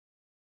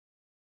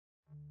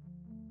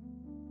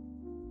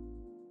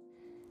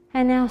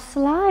And now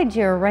slide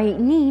your right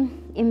knee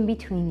in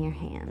between your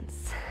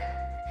hands.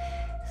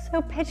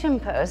 So pigeon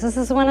pose, this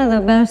is one of the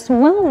most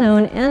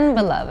well-known and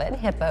beloved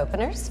hip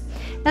openers.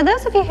 Now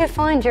those of you who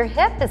find your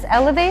hip is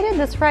elevated,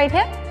 this right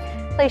hip,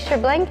 place your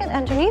blanket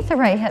underneath the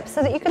right hip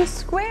so that you can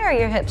square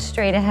your hips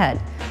straight ahead.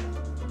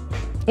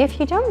 If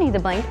you don't need the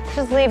blanket,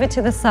 just leave it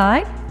to the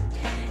side.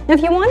 Now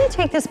if you want to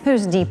take this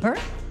pose deeper,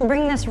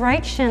 bring this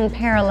right shin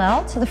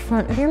parallel to the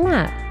front of your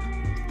mat.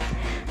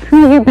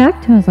 Curl your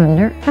back toes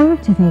under,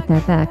 activate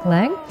that back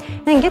leg,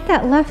 and get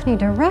that left knee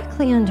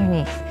directly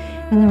underneath.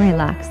 And then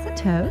relax the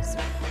toes.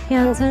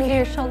 Hands under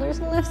your shoulders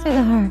and lift through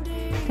the heart.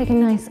 Take a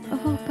nice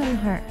open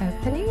heart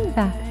opening,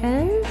 back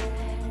bend.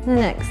 And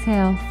then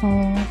exhale,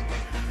 fold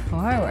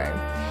forward.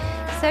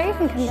 So you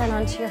can come down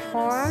onto your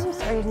forearms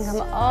or you can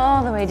come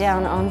all the way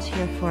down onto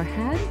your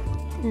forehead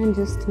and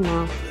just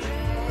melt.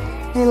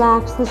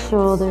 Relax the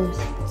shoulders,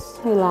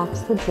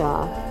 relax the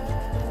jaw,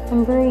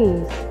 and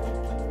breathe.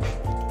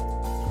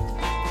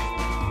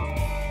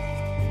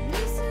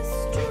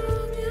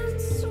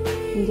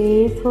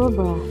 Deep full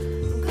breath.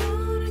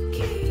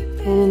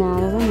 In and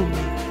out of the nose.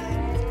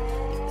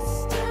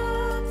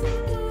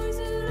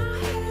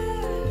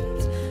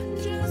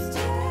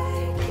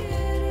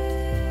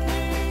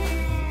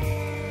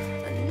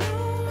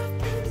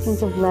 Think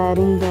of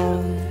letting go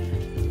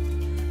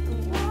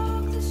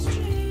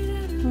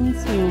and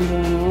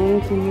surrendering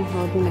everything you're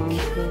holding on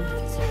to.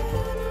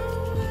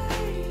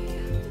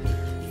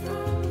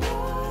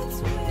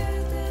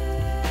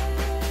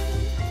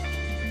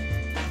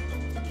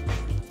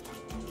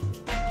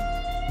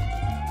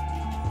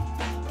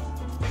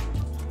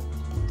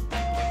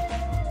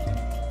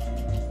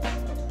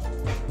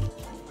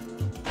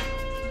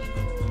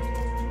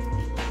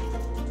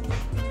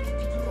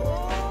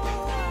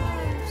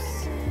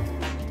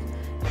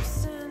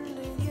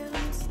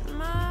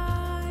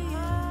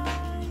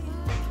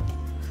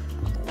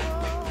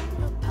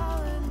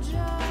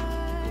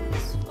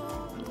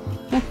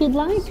 If you'd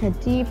like a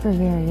deeper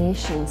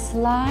variation,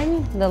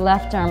 slide the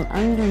left arm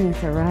underneath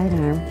the right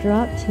arm,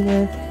 drop to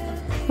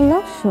your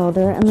left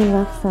shoulder and the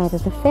left side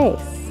of the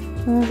face.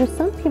 And for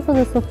some people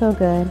this will feel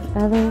good,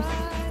 others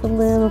it's just a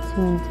little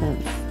too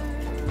intense.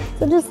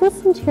 So just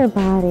listen to your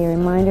body. A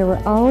reminder,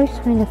 we're always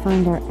trying to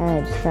find our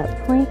edge,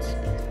 that point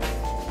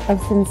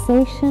of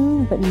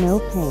sensation but no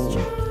pain.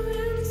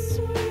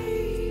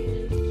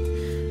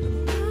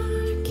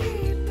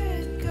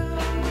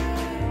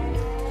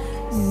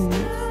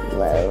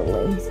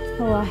 Slowly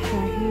walk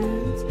our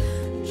hands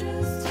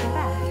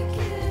back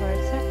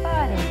towards our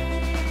body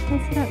and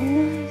sit up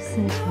nice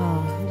and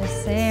tall. And just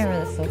savor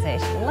the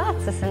sensation,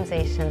 lots of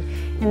sensation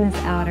in this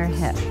outer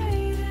hip.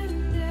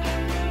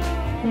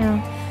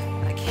 Now,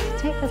 to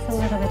take this a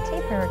little bit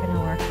deeper, we're going to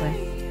work with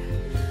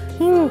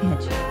King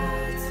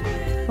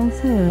Pigeon,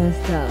 also known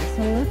as dove.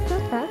 So lift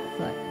that back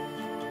foot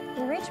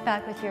and reach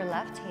back with your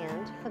left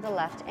hand for the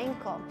left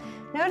ankle.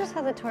 Notice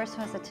how the torso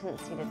has a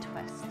tendency to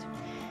twist.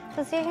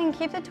 So see, you can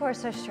keep the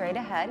torso straight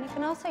ahead. You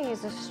can also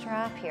use a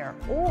strap here,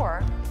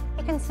 or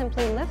you can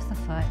simply lift the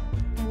foot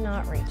and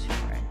not reach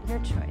for it, your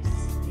choice.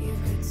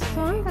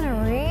 So I'm going to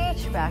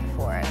reach back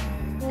for it.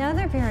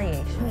 Another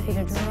variation would be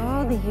to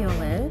draw the heel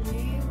in,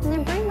 and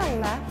then bring the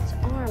left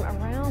arm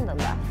around the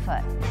left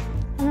foot.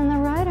 And then the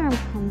right arm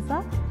comes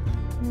up,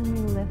 and then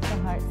we lift the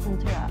heart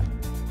center up.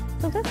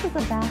 So this is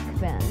a back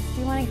bend.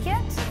 You want to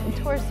get the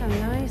torso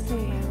nice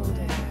and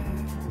rounded.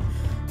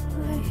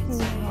 Lifting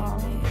tall.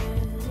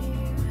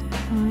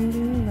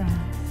 Finding rest.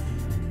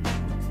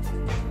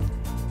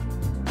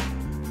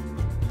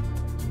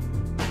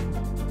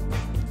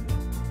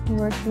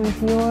 Working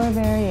with your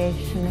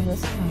variation of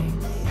this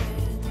pose.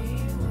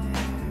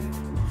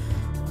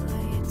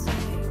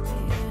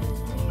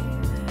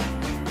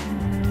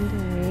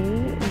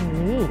 And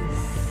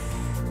release.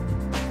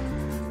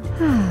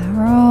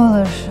 Roll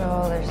the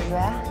shoulders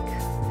back,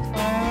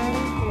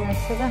 forward,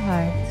 lift to the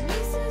heart.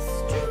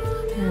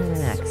 And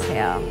then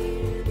exhale.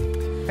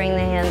 Bring the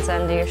hands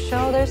under your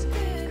shoulders,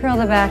 curl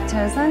the back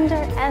toes under,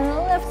 and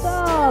lift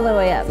all the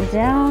way up.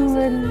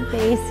 Downward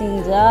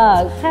facing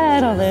dog.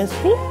 Pedal those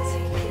feet.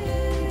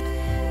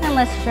 And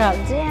let's drop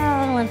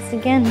down once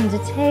again into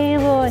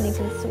table, and you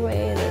can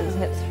sway those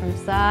hips from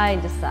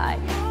side to side.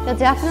 You'll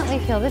definitely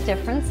feel the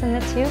difference in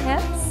the two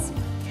hips.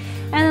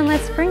 And then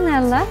let's bring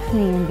that left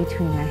knee in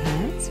between our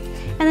hands,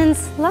 and then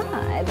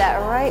slide that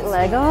right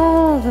leg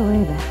all the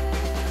way back.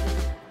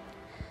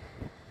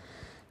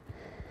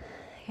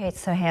 Great,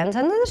 so hands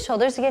under the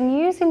shoulders. Again,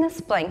 using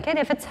this blanket,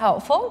 if it's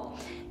helpful,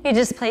 you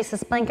just place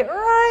this blanket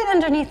right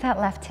underneath that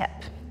left hip.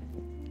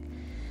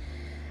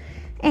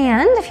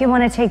 And if you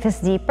want to take this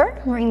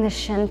deeper, bring the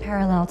shin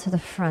parallel to the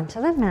front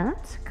of the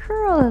mat,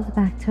 curl the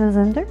back toes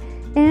under,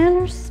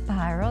 inner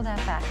spiral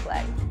that back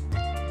leg.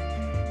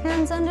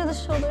 Hands under the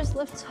shoulders,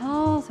 lift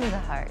tall through the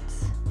heart.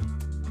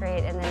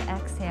 Great, and then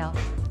exhale,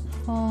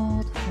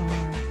 fold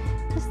forward.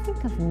 Just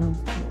think of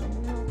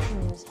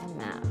melting into the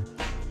mat.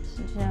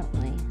 Just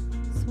gently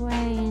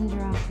swaying,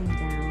 dropping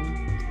down,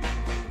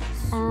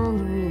 and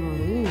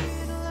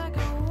release.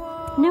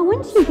 Now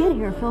once you get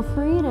here, feel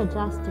free to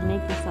adjust to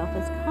make yourself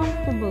as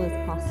comfortable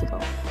as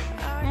possible.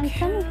 And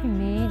some of you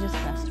may just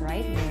rest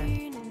right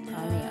here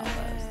on the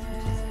elbows,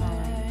 which is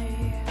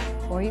fine.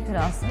 Or you could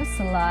also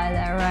slide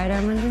that right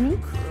arm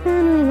underneath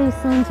and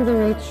release onto the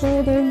right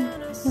shoulder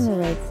and the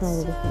right side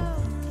of the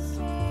face.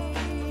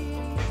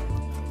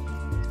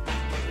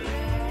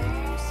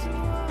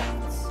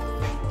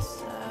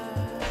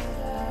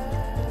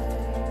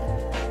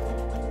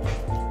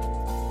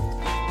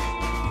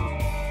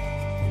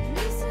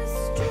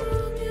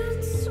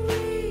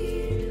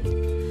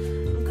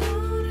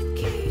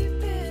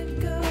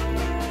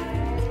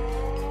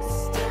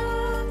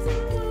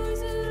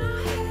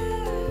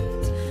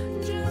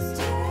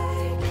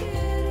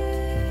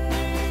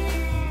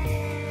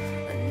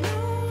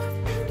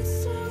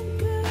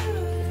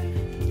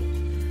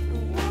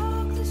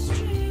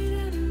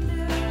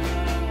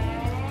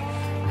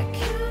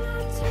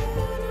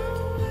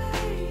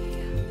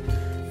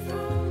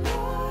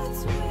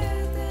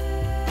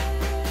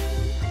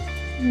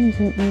 And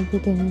gently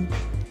begin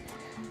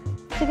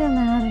to come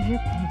out of your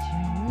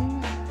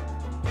pigeon.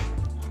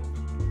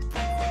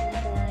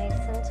 Nice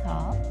and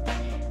tall.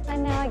 And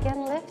now again,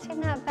 lifting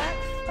that back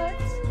foot.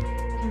 You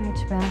can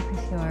reach back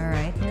with your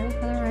right hand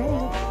for the right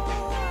ankle.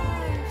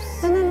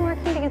 And then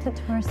working to get the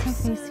torso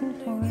facing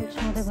forward,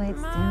 shoulder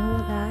blades down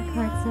the back,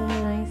 heart center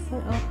nice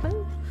and open.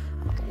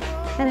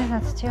 And if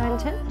that's too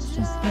intense,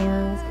 just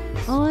hands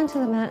onto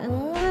the mat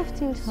and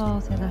lifting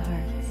tall through the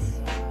hearts.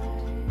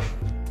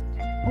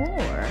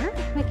 Or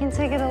we can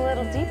take it a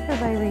little deeper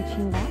by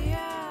reaching back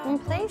and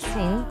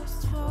placing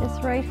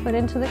this right foot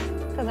into the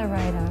crook of the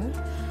right arm.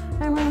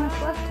 And bring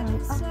this left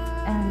arm up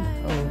and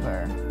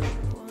over.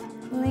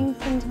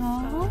 Lengthen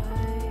tall.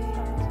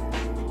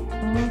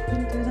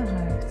 Open through the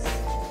hearts.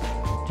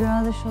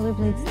 Draw the shoulder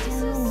blades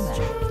down the back.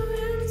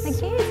 The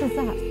gaze is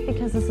up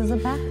because this is a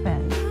back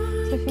bend.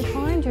 So if you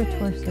find your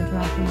torso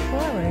dropping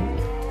forward,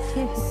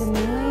 see if you can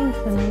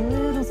lengthen a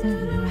little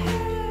bit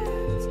more.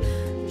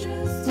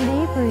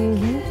 Deep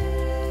breathing.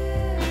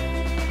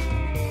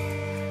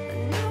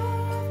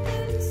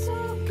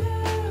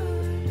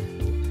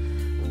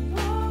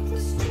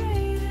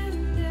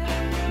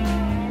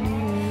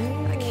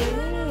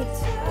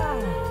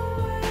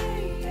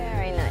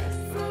 Very nice.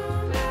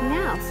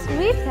 Now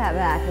sweep that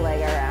back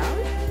leg around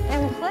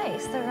and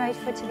place the right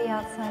foot to the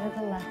outside of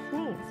the left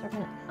knee. So we're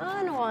going to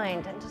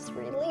unwind and just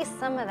release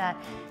some of that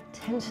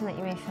tension that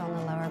you may feel in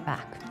the lower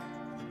back.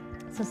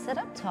 So sit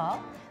up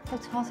tall.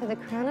 Look tall through the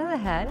crown of the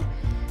head.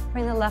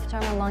 Bring the left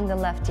arm along the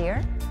left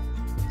ear.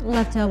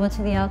 Left elbow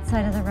to the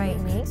outside of the right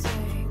knee.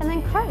 And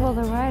then cartwheel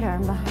the right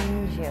arm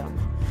behind you.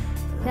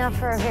 Now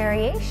for a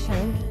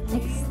variation,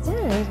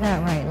 extend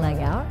that right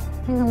leg out.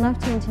 Bring the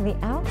left hand to the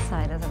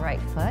outside of the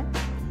right foot.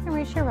 And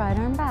reach your right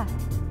arm back.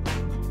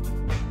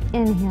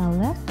 Inhale,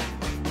 lift.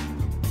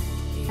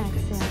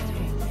 Exhale,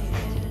 twist.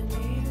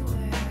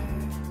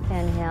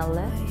 Inhale,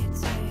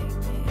 lift.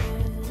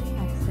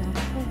 Exhale,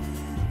 twist.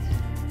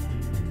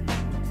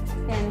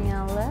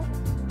 Inhale, lift.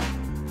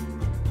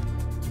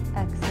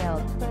 Exhale,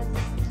 twist.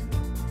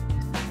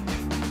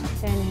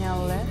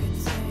 Inhale, lift.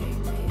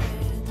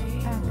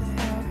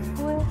 Exhale,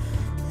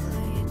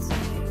 twist.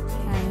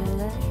 And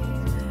lift.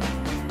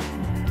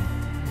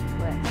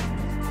 Twist.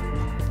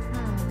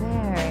 Oh,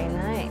 very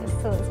nice.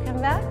 So let's come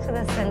back to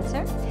the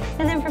center.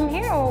 And then from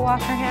here, we'll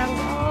walk our hands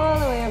all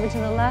the way over to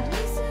the left.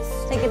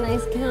 Take a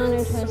nice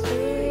counter twist.